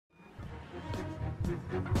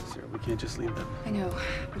Sarah, we can't just leave them. I know,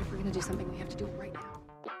 but if we're gonna do something, we have to do it right now.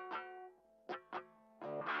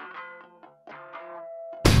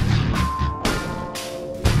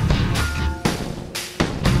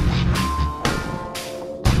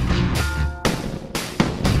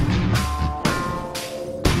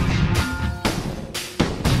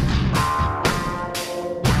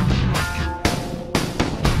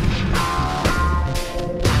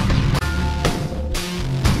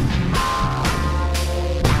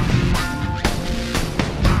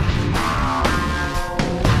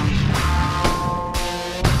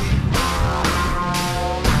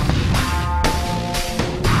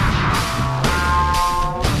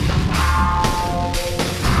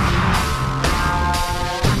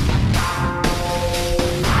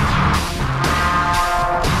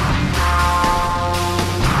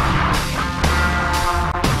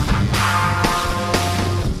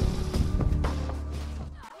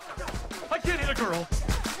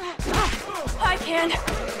 I can.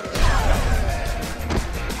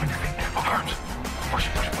 On your feet, arms. Push,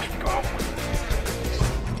 go.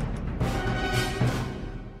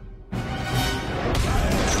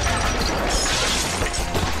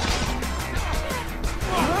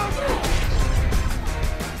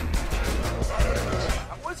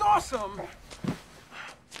 That was awesome.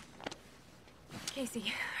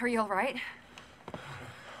 Casey, are you all right?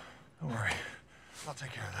 Don't worry. I'll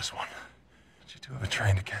take care of this one. You two have a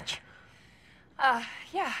train to catch.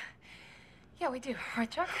 Yeah. Yeah, we do. Right,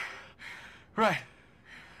 Chuck? Right.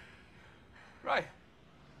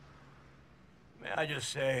 May I just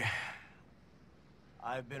say,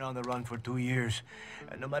 I've been on the run for 2 years,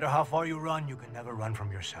 and no matter how far you run, you can never run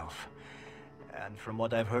from yourself. And from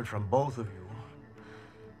what I've heard from both of you,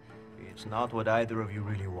 it's not what either of you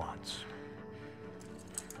really wants.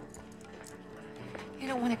 You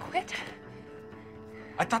don't want to quit?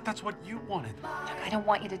 I thought that's what you wanted. Chuck, I don't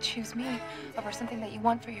want you to choose me over something that you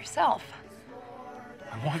want for yourself.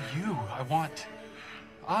 I want you. I want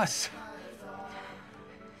us.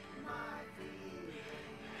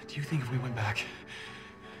 Do you think if we went back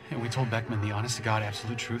and we told Beckman the honest-to-God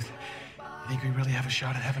absolute truth, you think we really have a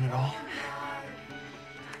shot at heaven at all?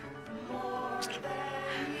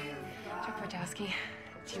 Chuck Wojtowski,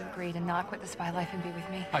 do you agree to not quit the spy life and be with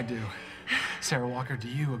me? I do. Sarah Walker, do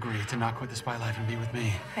you agree to not quit the spy life and be with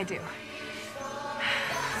me? I do.